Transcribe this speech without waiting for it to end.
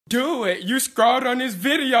Do it. You scrolled on this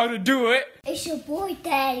video to do it. It's your boy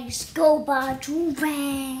Daddy's Go by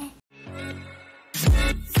Joovier.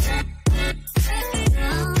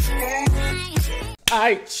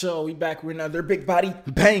 Alright, so we back with another big body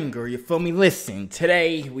banger, you feel me? Listen,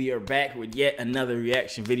 today we are back with yet another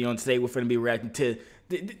reaction video, and today we're gonna be reacting to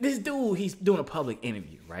this dude. He's doing a public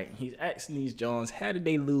interview, right? He's asking these Jones, how did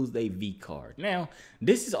they lose their V card? Now,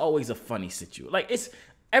 this is always a funny situation. Like, it's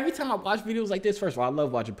every time I watch videos like this, first of all, I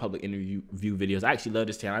love watching public interview videos. I actually love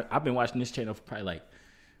this channel. I've been watching this channel for probably like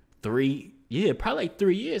 3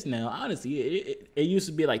 years now. Honestly, it used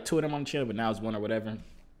to be like 2 of them on the channel, but now it's 1 or whatever.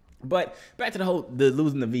 But back to the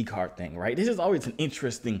losing the V card thing, right? This is always an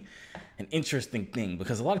interesting thing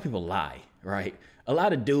because a lot of people lie, right? A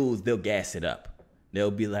lot of dudes, they'll gas it up. They'll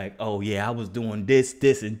be like, oh yeah, I was doing this,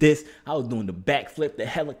 this, and this. I was doing the backflip, the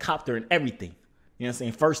helicopter, and everything. You know what I'm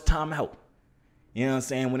saying? First time out. You know what I'm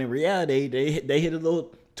saying? When in reality, they hit a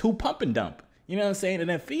little too pump and dump. You know what I'm saying? And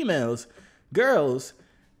then females, girls,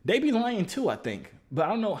 they be lying too, I think. But I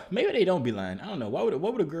don't know. Maybe they don't be lying. I don't know. What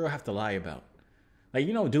would a girl have to lie about? Like,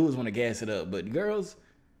 you know, dudes want to gas it up, but girls,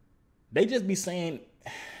 they just be saying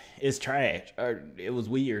it's trash or it was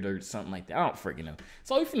weird or something like that. I don't freaking know.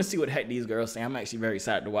 So we're finna see what the heck these girls say. I'm actually very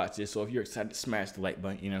excited to watch this. So if you're excited, smash the like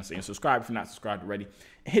button. You know what I'm saying? Subscribe if you're not subscribed already.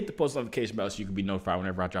 And hit the post notification bell so you can be notified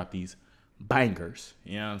whenever I drop these bangers.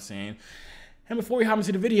 You know what I'm saying? And before we hop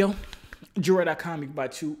into the video, Joovier.com, you can buy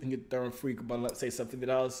 2 and get the third free. Coupon, let's say something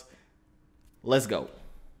 $50. Let's go.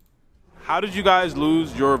 How did you guys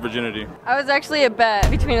lose your virginity? I was actually a bet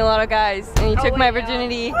between a lot of guys, and he took my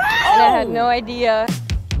virginity, and I had no idea.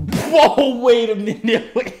 Whoa, wait a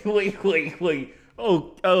minute. Wait.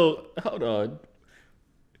 Oh, hold on.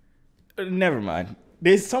 Never mind.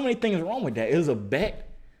 There's so many things wrong with that. It was a bet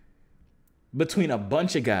between a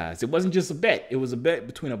bunch of guys. It wasn't just a bet. It was a bet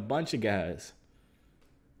between a bunch of guys.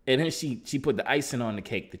 And then she put the icing on the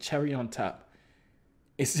cake, the cherry on top.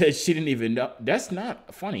 It says she didn't even know. That's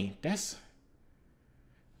not funny.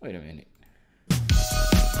 Wait a minute.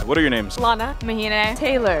 What are your names? Lana, Mahine,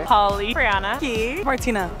 Taylor, Holly, Brianna, Key,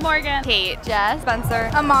 Martina, Morgan, Kate, Jess,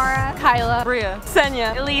 Spencer, Amara, Kyla, Bria,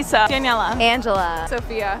 Senya, Elisa, Daniela, Angela,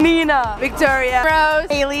 Sophia, Nina, Victoria, Rose,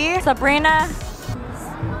 Haley, Sabrina.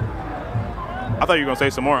 I thought you were gonna say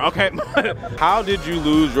some more. Okay. How did you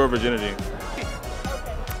lose your virginity?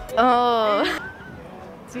 Oh.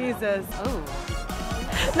 Jesus. Oh.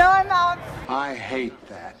 No, I'm out. I hate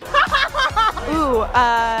that. Ooh,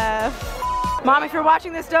 Mom, if you're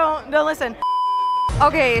watching this, don't listen.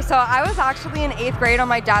 Okay, so I was actually in 8th grade on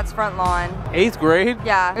my dad's front lawn. 8th grade?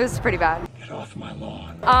 Yeah, it was pretty bad. Get off my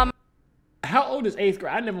lawn. How old is 8th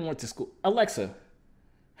grade? I never went to school. Alexa,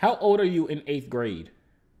 how old are you in 8th grade?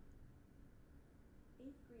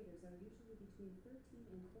 8th graders are usually between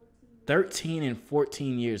 13 and 14. 13 and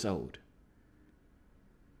 14 years old.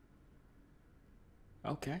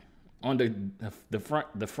 Okay. On the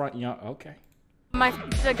front yard. Okay.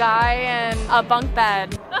 The guy in a bunk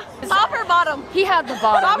bed. top or bottom? He had the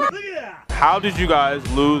bottom. How did you guys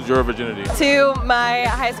lose your virginity? To my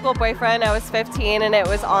high school boyfriend. I was 15 and it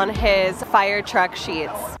was on his fire truck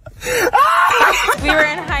sheets. We were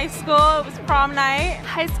in high school, it was prom night.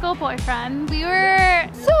 High school boyfriend. We were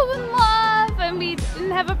so in love and we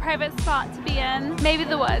didn't have a private spot to be in. Maybe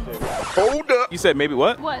the woods. Hold up. You said maybe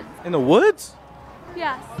what? Woods. In the woods?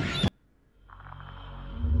 Yes.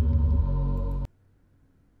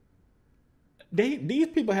 These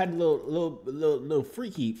people had a little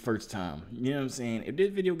freaky first time. You know what I'm saying? If this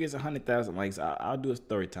video gets 100,000 likes, I'll do a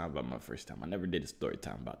story time about my first time. I never did a story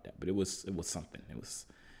time about that, but it was something. It was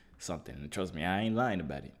something. And trust me, I ain't lying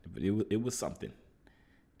about it. But it was something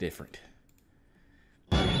different.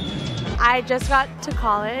 I just got to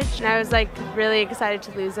college and I was like really excited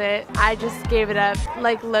to lose it. I just gave it up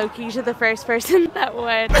like low-key to the first person that would.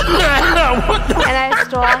 And I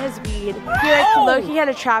stole all his weed. He like low-key had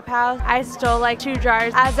a trap house. I stole like 2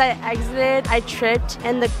 jars. As I exited, I tripped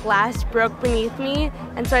and the glass broke beneath me.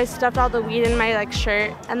 And so I stuffed all the weed in my like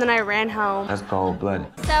shirt and then I ran home. That's cold-blooded.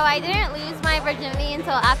 So I didn't lose my virginity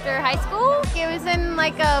until after high school. It was in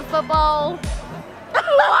like a football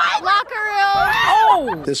locker room.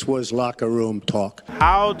 Oh! This was locker room talk.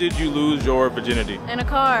 How did you lose your virginity? In a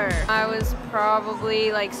car. I was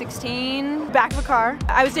probably like 16. Back of a car.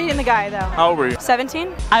 I was dating the guy though. How old were you?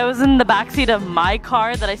 17. I was in the backseat of my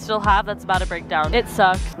car that I still have that's about to break down. It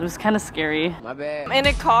sucked. It was kind of scary. My bad. In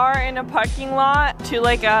a car in a parking lot to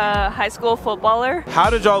like a high school footballer. How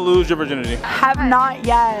did y'all lose your virginity? Have not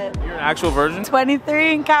yet. You're an actual virgin?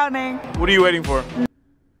 23 and counting. What are you waiting for?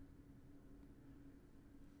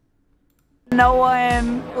 No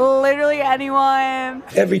one, literally anyone.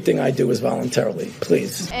 Everything I do is voluntarily,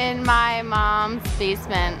 please. In my mom's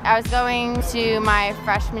basement. I was going to my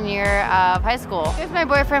freshman year of high school. He was my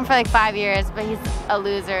boyfriend for like 5 years, but he's a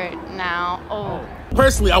loser now. Oh.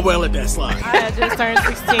 Personally, I wouldn't let that slide. I had just turned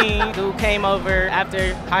 16. Dude came over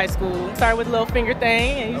after high school. Started with a little finger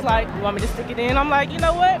thing, and he's like, "You want me to stick it in?" I'm like, "You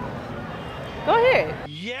know what? Go ahead."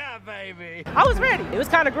 Yeah, baby. I was ready. It was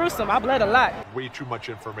kind of gruesome. I bled a lot. Way too much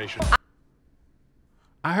information.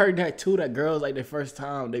 I heard that too, that girls like their first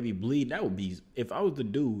time, they be bleeding. That would be, if I was the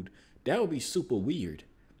dude, that would be super weird.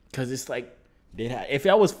 Cause it's like, if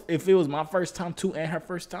it was my first time too and her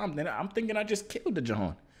first time, then I'm thinking I just killed the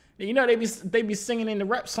John. You know, they be singing in the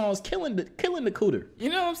rap songs, killing the cooter.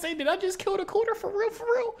 You know what I'm saying? Did I just kill the cooter for real, for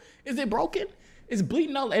real? Is it broken? It's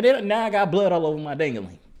bleeding all, and then now I got blood all over my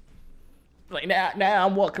dingling. Like now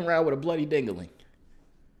I'm walking around with a bloody dingling.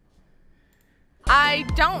 I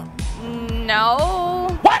don't know.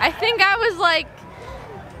 What? I think I was like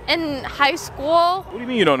in high school. What do you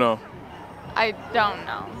mean you don't know? I don't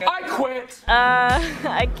know. I quit.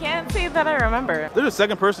 I can't say that I remember. There's a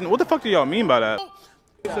second person. What the fuck do y'all mean by that?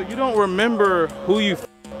 So you don't remember who you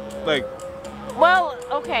like? Well,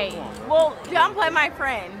 okay. Well, John played my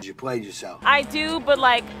friend. You played yourself. I do, but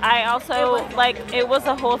like I also like it was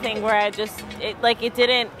a whole thing where it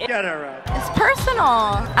didn't. Get her right. It's personal.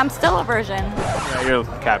 I'm still a virgin. Yeah, you're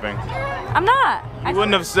capping. I'm not. You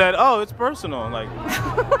wouldn't have said, "Oh, it's personal." Like,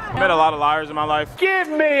 I met a lot of liars in my life. Give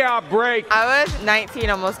me a break. I was 19,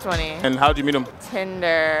 almost 20. And how'd you meet him?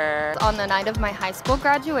 Tinder. On the night of my high school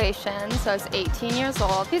graduation, so I was 18 years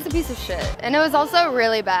old. He's a piece of shit. And it was also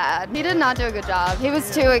really bad. He did not do a good job. He was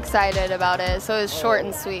too excited about it, so it was short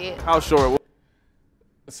and sweet. How short?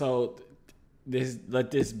 So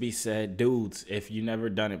let this be said, dudes, if you never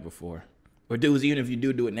done it before, or dudes, even if you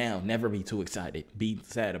do it now, never be too excited. Be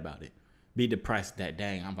sad about it. Be depressed that,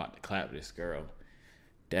 dang, I'm about to clap this girl.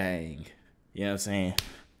 Dang. You know what I'm saying?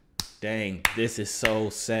 Dang, this is so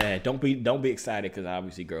sad. Don't be excited, because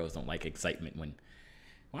obviously girls don't like excitement when.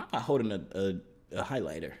 Why am I holding a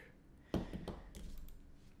highlighter?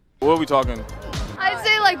 What are we talking? I'd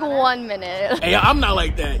say like 1 minute. Hey, I'm not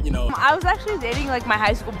like that, you know. I was actually dating like my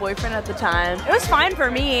high school boyfriend at the time. It was fine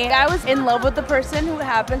for me. I was in love with the person who it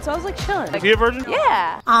happened, so I was like chilling. Is he a virgin?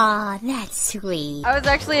 Yeah. Aw, that's sweet. I was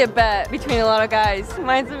actually a bet between a lot of guys.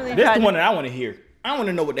 Mine's really This is tragic. the one that I want to hear. I want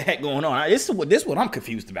to know what the heck going on. This is what I'm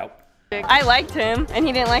confused about. I liked him, and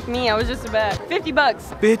he didn't like me. I was just a bet. $50.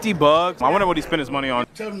 $50? I wonder what he spent his money on.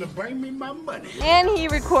 Tell him to bring me my money. And he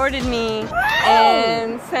recorded me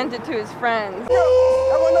and sent it to his friends.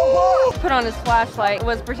 Put on his flashlight,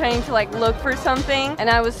 was pretending to like look for something, and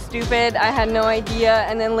I was stupid. I had no idea.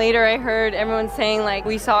 And then later I heard everyone saying like,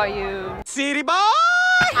 "We saw you." City boy!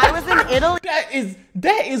 I was in Italy.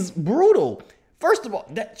 That is brutal. First of all,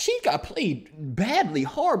 that she got played badly,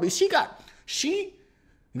 horribly. She got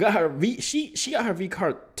her V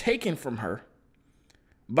card taken from her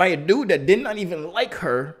by a dude that did not even like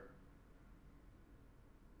her,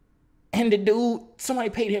 and the dude, somebody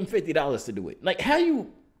paid him $50 to do it. Like how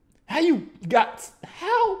you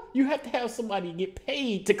have to have somebody get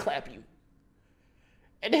paid to clap you,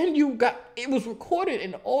 and then it was recorded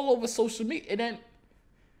and all over social media, and then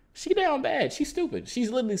she down bad. She's stupid. She's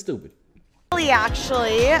literally stupid.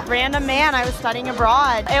 Actually, random man. I was studying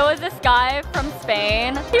abroad. It was this guy from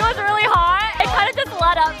Spain. He was really hot. I kind of just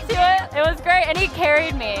led up to it. It was great, and he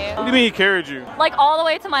carried me. What do you mean he carried you? Like all the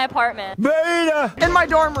way to my apartment. Beta! In my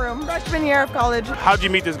dorm room, freshman year of college. How'd you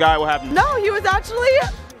meet this guy? What happened? No, he was actually.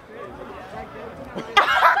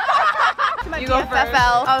 You go first.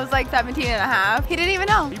 I was like 17 and a half. He didn't even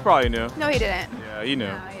know. He probably knew. No, he didn't. Yeah, he knew.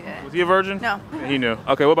 No, he didn't. Was he a virgin? No. He knew.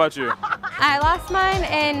 Okay, what about you? I lost mine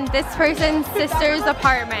in this person's sister's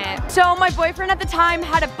apartment. So my boyfriend at the time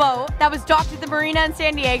had a boat that was docked at the marina in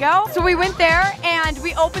San Diego. So we went there and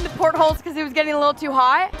we opened the portholes because it was getting a little too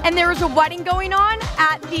hot. And there was a wedding going on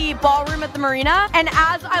at the ballroom at the marina. And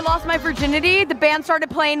as I lost my virginity, the band started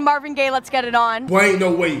playing Marvin Gaye, Let's Get It On. Boy, ain't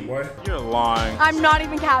no way, boy. You're lying. I'm not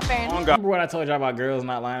even capping. Remember what I told y'all about girls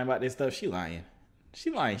not lying about this stuff? She lying. She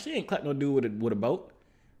lying. She ain't clapped no dude with a boat.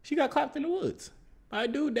 She got clapped in the woods by a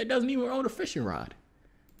dude that doesn't even own a fishing rod.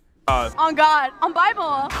 On God, on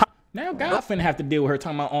Bible. Now God finna have to deal with her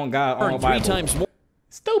talking about on God, on Bible. 3 times more.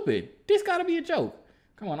 Stupid. This gotta be a joke.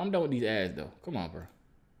 Come on, I'm done with these ads though. Come on, bro.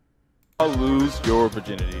 I'll lose your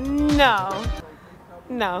virginity. No.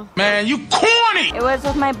 No. Man, you corny! It was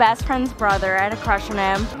with my best friend's brother. I had a crush on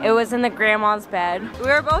him. It was in the grandma's bed. We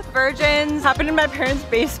were both virgins. Happened in my parents'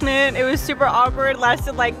 basement. It was super awkward.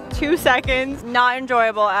 Lasted like 2 seconds. Not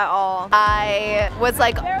enjoyable at all. I was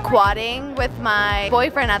like quadding with my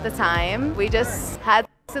boyfriend at the time. We just had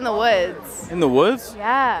sex in the woods. In the woods?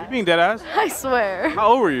 Yeah. You being dead ass? I swear. How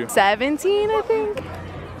old were you? 17, I think.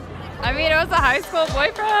 I mean, it was a high school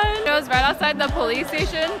boyfriend. It was right outside the police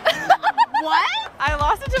station. What? I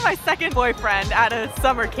lost it to my second boyfriend at a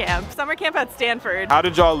summer camp. Summer camp at Stanford. How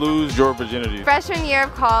did y'all lose your virginity? Freshman year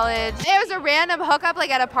of college. It was a random hookup like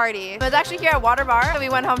at a party. It was actually here at Water Bar. We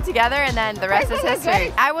went home together and then the rest is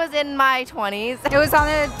history. I was in my 20s. It was on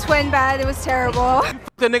a twin bed. It was terrible.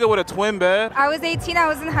 The nigga with a twin bed? I was 18. I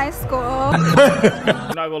was in high school.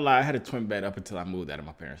 I'm not gonna lie, I had a twin bed up until I moved out of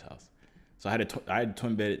my parents' house. So I had a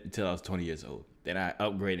twin bed until I was 20 years old. Then I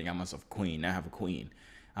upgraded and got myself a queen. Now I have a queen.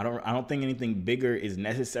 I don't think anything bigger is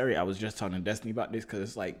necessary. I was just talking to Destiny about this because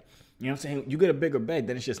it's like, you know what I'm saying? You get a bigger bed,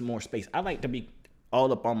 then it's just more space. I like to be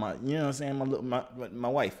all up on my, you know what I'm saying, my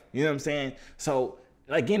wife. You know what I'm saying? So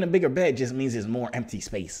like getting a bigger bed just means there's more empty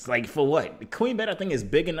space. Like for what? The queen bed I think is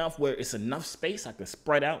big enough where it's enough space. I can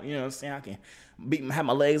spread out, you know what I'm saying? I can have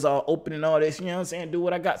my legs all open and all this, you know what I'm saying? Do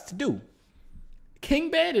what I got to do. King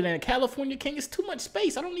bed and then a California king is too much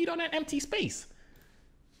space. I don't need all that empty space.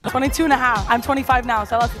 22 and a half. I'm 25 now,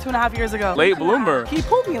 so I left it 2.5 years ago. Late bloomer. He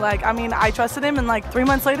pulled me, like, I mean, I trusted him, and like 3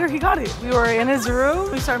 months later, he got it. We were in his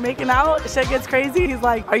room, we started making out, shit gets crazy. He's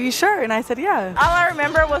like, are you sure? And I said, yeah. All I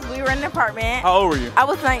remember was we were in an apartment. How old were you? I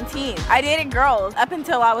was 19. I dated girls up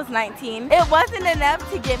until I was 19. It wasn't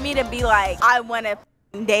enough to get me to be like, I want to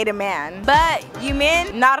date a man. But you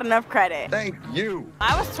men, not enough credit. Thank you.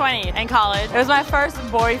 I was 20 in college. It was my first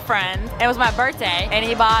boyfriend. It was my birthday, and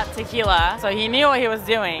he bought tequila, so he knew what he was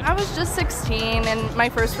doing. I was just 16 in my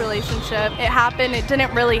first relationship. It happened. It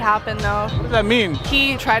didn't really happen though. What does that mean?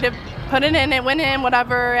 He tried to put it in, it went in,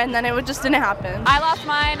 whatever, and then it just didn't happen. I lost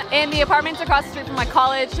mine in the apartments across the street from my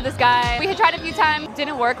college to this guy. We had tried a few times,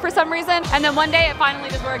 didn't work for some reason, and then one day it finally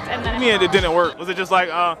just worked, and then it didn't work. Was it just like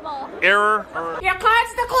error? Or? Your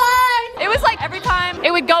card's declined! It was like every time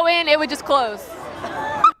it would go in, it would just close.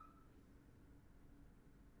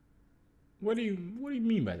 What do you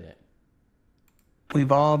mean by that?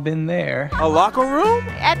 We've all been there. A locker room?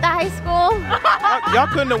 At the high school. Y'all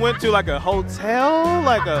couldn't have went to like a hotel,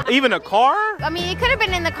 like even a car? I mean, it could have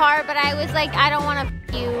been in the car, but I was like, I don't want to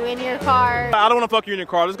f you in your car. I don't want to fuck you in your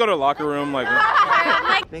car. Let's go to the locker room. Like,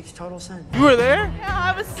 Makes total sense. you were there?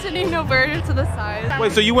 Yeah, I was sitting over to the side.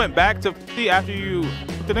 Wait, so you went back to after you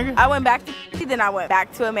with the nigga? I went back to then I went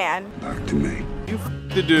back to a man. Back to me. You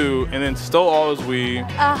the dude and then stole all his weed.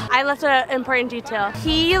 I left an important detail.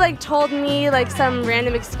 He like told me like some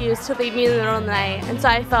random excuse to leave me in the middle of the night, and so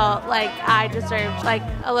I felt like I deserved like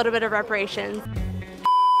a little bit of reparations.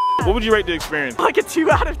 What would you rate the experience? Like a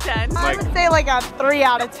 2 out of 10. I would say like a 3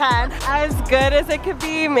 out of 10. As good as it could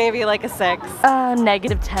be, maybe like a 6.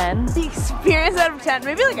 -10. The experience out of 10,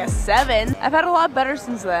 maybe like a 7. I've had a lot better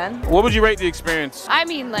since then. What would you rate the experience? I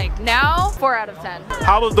mean, like now, 4 out of 10.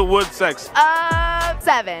 How was the wood sex?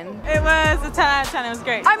 7. It was a 10 out of 10. It was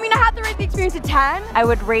great. I mean, I had to rate the experience a 10. I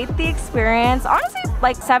would rate the experience, honestly,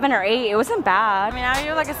 like 7 or 8. It wasn't bad. I mean, I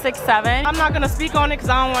give like a 6, 7. I'm not gonna speak on it because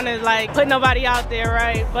I don't want to like put nobody out there,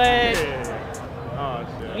 right? But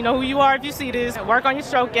you know who you are if you see this. Work on your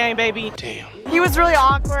stroke game, baby. Damn. He was really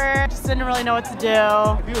awkward, just didn't really know what to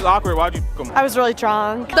do. If he was awkward, why'd you fuck him? I was really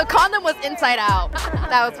drunk. The condom was inside out.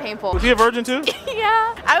 That was painful. Was he a virgin too?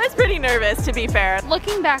 Yeah. I was pretty nervous, to be fair.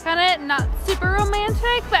 Looking back on it, not super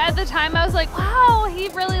romantic, but at the time I was like, wow, he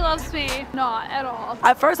really loves me. Not at all.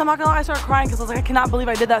 At first, I'm not gonna lie, I started crying because I was like, I cannot believe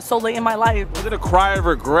I did that so late in my life. Was it a cry of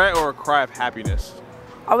regret or a cry of happiness?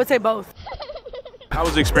 I would say both. How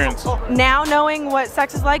was the experience? Now knowing what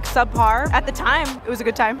sex is like, subpar. At the time, it was a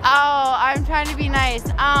good time. Oh, I'm trying to be nice.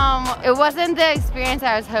 It wasn't the experience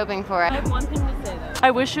I was hoping for. I have one thing to say though.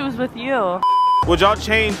 I wish it was with you. Would y'all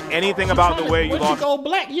change anything about the way you Once lost you go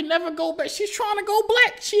black, you never go back. She's trying to go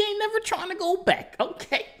black. She ain't never trying to go back.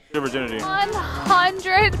 Okay. your virginity?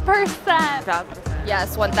 100%.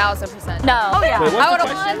 Yes, 1000%. No. Oh yeah. Wait, what's I would the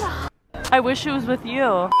have question? won. I wish it was with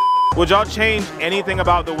you. Would y'all change anything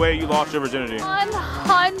about the way you lost your virginity?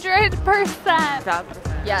 100%.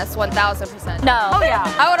 Yes, 1000%. No. Oh yeah.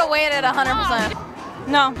 I would have waited 100%.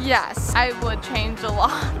 No. Yes, I would change a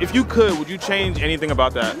lot. If you could, would you change anything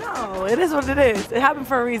about that? No, it is what it is. It happened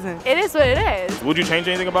for a reason. It is what it is. Would you change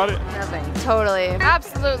anything about it? Nothing. Totally.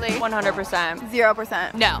 Absolutely. 100%.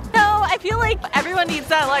 0%. No. No, I feel like everyone needs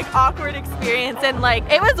that like awkward experience, and like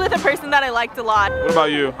it was with a person that I liked a lot. What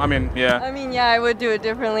about you? I mean, yeah. I mean, yeah, I would do it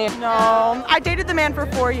differently. No, I dated the man for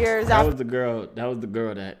 4 years. That was the girl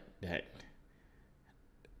that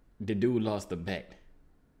the dude lost the bet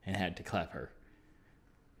and had to clap her.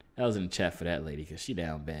 That was in the chat for that lady because she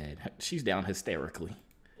down bad. She's down hysterically.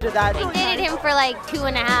 I dated him for like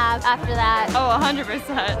 2.5 after that. Oh,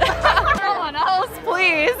 100%. Someone else,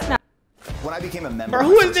 please. When I became a member, Bro,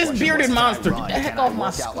 who is this bearded monster? Get the heck off my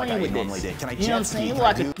screen with this. Can I You know what I'm saying? jet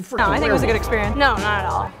Like ski? a freaking No, I think it was a good werewolf. experience. No, not at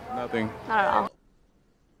all. Nothing. Not at all.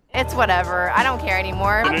 It's whatever. I don't care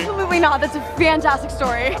anymore. Absolutely not. That's a fantastic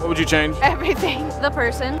story. What would you change? Everything. The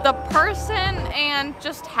person and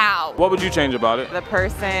just how. What would you change about it? The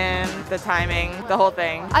person, the timing, the whole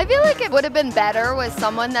thing. I feel like it would have been better with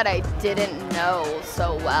someone that I didn't know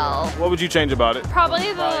so well. What would you change about it?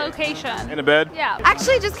 Probably the location. In a bed? Yeah.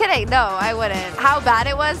 Actually, just kidding. No, I wouldn't. How bad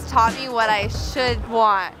it was taught me what I should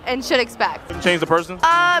want and should expect. Wouldn't change the person?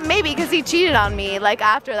 Maybe because he cheated on me like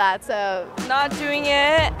after that, so. Not doing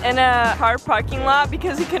it in a car parking lot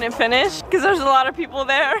because he couldn't finish because there's a lot of people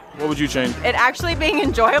there. What would you change? It actually being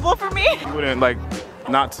enjoyable for me. You wouldn't like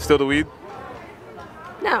not steal the weed?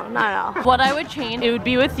 No, not at all. What I would change, it would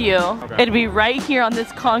be with you. Okay. It'd be right here on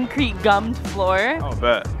this concrete gummed floor. Oh,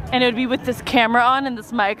 bet. And it would be with this camera on and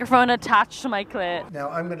this microphone attached to my clit. Now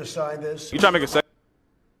I'm going to sign this. You trying to make a sex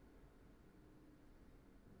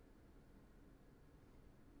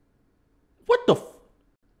What the f?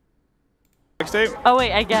 tape? Oh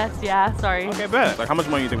wait, I guess, yeah, sorry. Okay, bet. Like, how much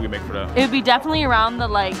money do you think we make for that? It would be definitely around the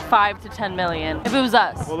like 5 to 10 million if it was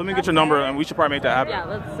us. Well, let me get your number, and we should probably make that happen. Yeah,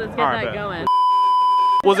 let's get All right, that bet. going.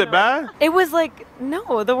 Was it bad? It was like,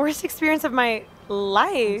 no, the worst experience of my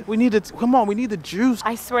life. We need it. Come on, we need the juice.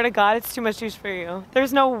 I swear to God, it's too much juice for you.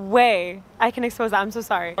 There's no way I can expose that. I'm so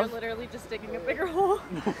sorry. We're literally just digging a bigger hole.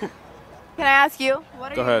 Can I ask you?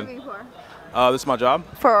 What are Go you ahead. looking for? This is my job.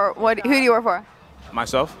 For what? Who do you work for?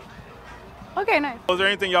 Myself. Okay, nice. Is there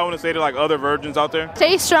anything y'all want to say to like other virgins out there?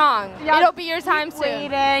 Stay strong. It'll be your time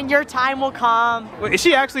soon. Waiting, your time will come. Wait, is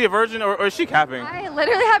she actually a virgin or is she capping? I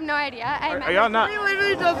literally have no idea. Are y'all not?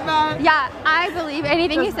 literally just met. Yeah, I believe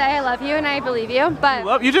anything you say. I love you and I believe you.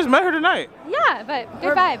 But You just met her tonight. yeah, but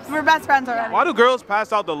good vibes. We're best friends already. Why do girls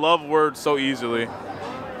pass out the love word so easily?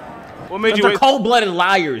 What made you They're wait? cold-blooded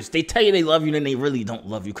liars. They tell you they love you and then they really don't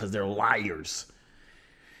love you because they're liars.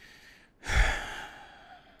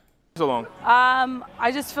 So long.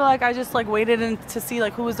 I just feel like I just like waited to see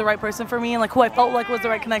like who was the right person for me and like who I felt like was the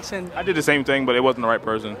right connection. I did the same thing, but it wasn't the right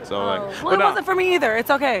person. So like, Well, but it nah. wasn't for me either. It's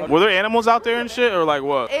okay. Were there animals out there and shit, or like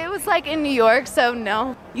what? It was like in New York, so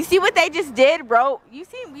no. You see what they just did, bro? You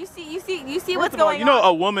see what's going You know, on?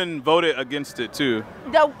 a woman voted against it too.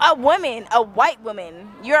 A woman, a white woman.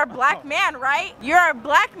 You're a black man, right? You're a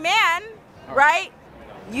black man, right?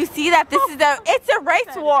 You see that it's a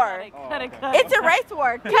race war. It's a race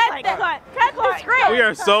war. Cut the script. We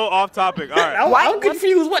are so off topic. All right. I'm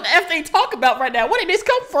confused. What the F they talk about right now? Where did this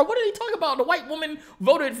come from? What are they talking about? The white woman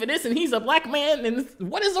voted for this and he's a black man. And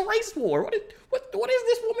what is a race war? What is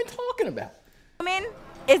this woman talking about? Women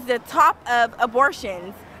is the top of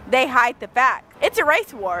abortions. They hide the fact. It's a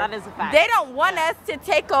race war. That is a fact. They don't want us to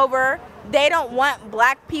take over. They don't want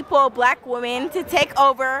black people, black women to take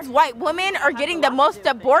over. White women are getting the most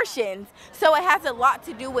abortions. So it has a lot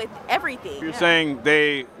to do with everything. You're saying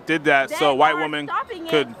they did that so white women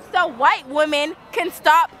could. So white women can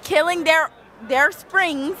stop killing their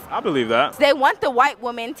springs. I believe that. They want the white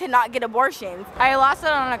women to not get abortions. I lost it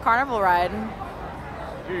on a carnival ride.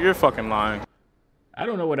 You're fucking lying. I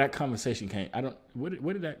don't know where that conversation came.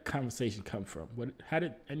 Where did that conversation come from? How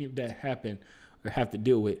did any of that happen or have to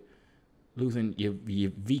deal with losing your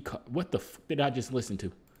V card? What the fuck did I just listen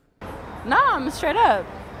to? No, I'm straight up.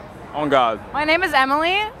 On God. My name is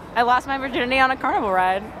Emily. I lost my virginity on a carnival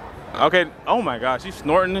ride. Okay. Oh my gosh, you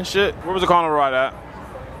snorting and shit. Where was the carnival ride at?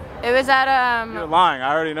 It was at You're lying.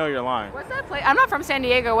 I already know you're lying. What's that place? I'm not from San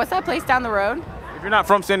Diego. What's that place down the road? If you're not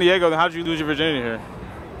from San Diego, then how did you lose your virginity here?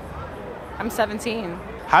 I'm 17.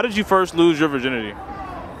 How did you first lose your virginity?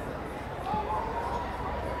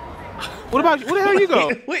 What about you? Where the hell you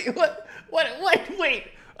go? Wait.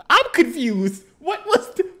 I'm confused. What was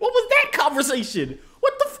that conversation?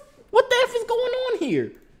 What the F is going on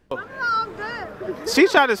here? She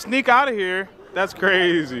tried to sneak out of here. That's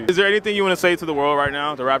crazy. Is there anything you want to say to the world right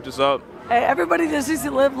now to wrap this up? Hey, everybody just needs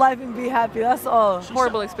to live life and be happy. That's all.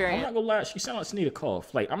 Horrible experience. I'm not gonna lie. She sounds like she need a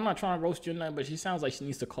cough. Like, I'm not trying to roast you or nothing, but she sounds like she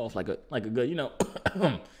needs to cough like a good, you know, you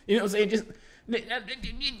know what I'm saying? Just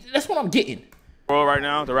that's what I'm getting. World right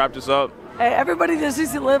now to wrap this up. Hey, everybody just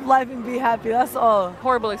needs to live life and be happy. That's all.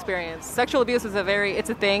 Horrible experience. Sexual abuse is it's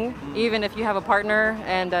a thing. Even if you have a partner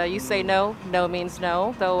and you say no, no means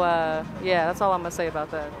no. So yeah, that's all I'm gonna say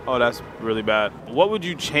about that. Oh, that's really bad. What would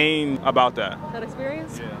you change about that? That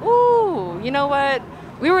experience? Yeah. Ooh, you know what?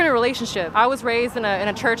 We were in a relationship. I was raised in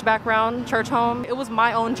a church background, church home. It was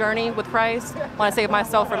my own journey with Christ. When I saved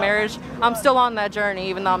myself for marriage, I'm still on that journey,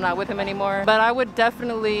 even though I'm not with him anymore. But I would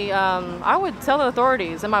definitely, I would tell the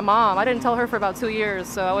authorities and my mom. I didn't tell her for about 2 years,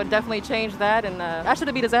 so I would definitely change that, and I should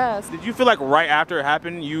have beat his ass. Did you feel like right after it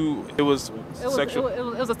happened, it was sexual? It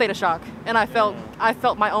was a state of shock, and I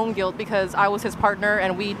felt my own guilt because I was his partner,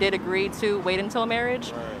 and we did agree to wait until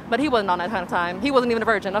marriage. Right. But he wasn't on that kind of time. He wasn't even a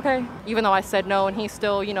virgin, okay? Even though I said no, and he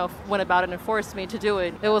still, you know, went about it and forced me to do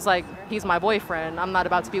it. It was like, he's my boyfriend. I'm not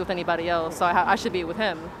about to be with anybody else, so I should be with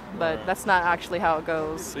him. But that's not actually how it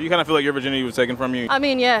goes. So you kind of feel like your virginity was taken from you? I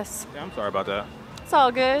mean, yes. Yeah, I'm sorry about that. It's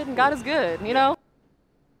all good. God is good, you know?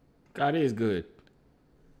 God is good.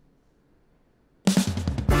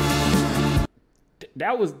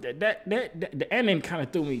 That was the ending kind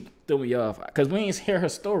of threw me off because we ain't hear her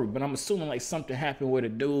story, but I'm assuming like something happened with a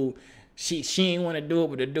dude. She ain't want to do it,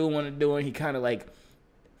 but the dude want to do it. He kind of like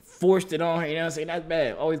forced it on her. You know what I'm saying? That's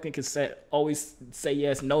bad. Always get consent. Always say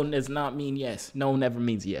yes. No does not mean yes. No never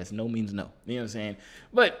means yes. No means no. You know what I'm saying?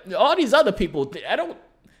 But all these other people,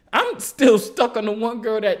 I'm still stuck on the one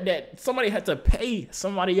girl that somebody had to pay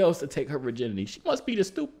somebody else to take her virginity. She must be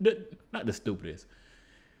not the stupidest.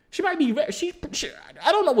 She might be,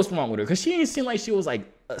 I don't know what's wrong with her, because she didn't seem like she was like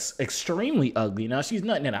extremely ugly. Now, she's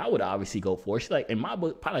nothing that I would obviously go for. She's like, in my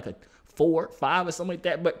book, probably like a 4, 5 or something like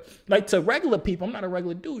that. But like to regular people, I'm not a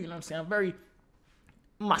regular dude, you know what I'm saying?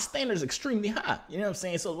 My standards extremely high, you know what I'm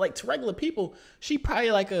saying? So like to regular people, she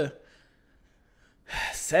probably like a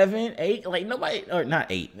 7, 8, like nobody, or not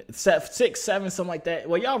 8, 6, 7, something like that.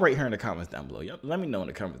 Well, y'all rate her in the comments down below. Y'all, let me know in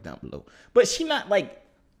the comments down below. But she not like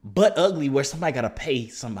butt ugly where somebody gotta pay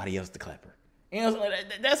somebody else to clap her. You know,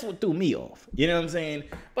 that's what threw me off. You know what I'm saying?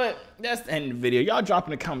 But that's the end of the video. Y'all drop in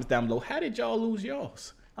the comments down below. How did y'all lose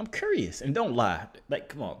y'alls? I'm curious. And don't lie. Like,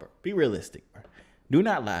 come on, bro. Be realistic, bro. Do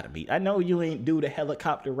not lie to me. I know you ain't do the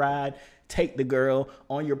helicopter ride, take the girl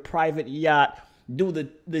on your private yacht, do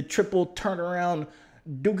the triple turnaround,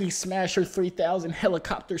 Doogie Smasher 3000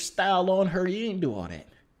 helicopter style on her. You ain't do all that.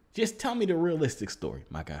 Just tell me the realistic story,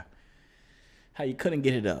 my guy. How you couldn't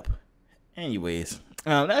get it up. Anyways,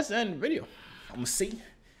 that's the end of the video. I'm gonna see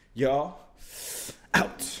y'all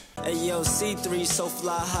out. Hey yo, C3 so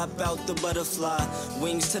fly, hop out the butterfly,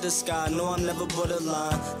 wings to the sky, no I'm never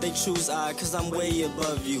borderline. They choose I, cause I'm way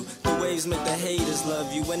above you. The waves make the haters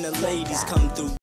love you when the ladies come through.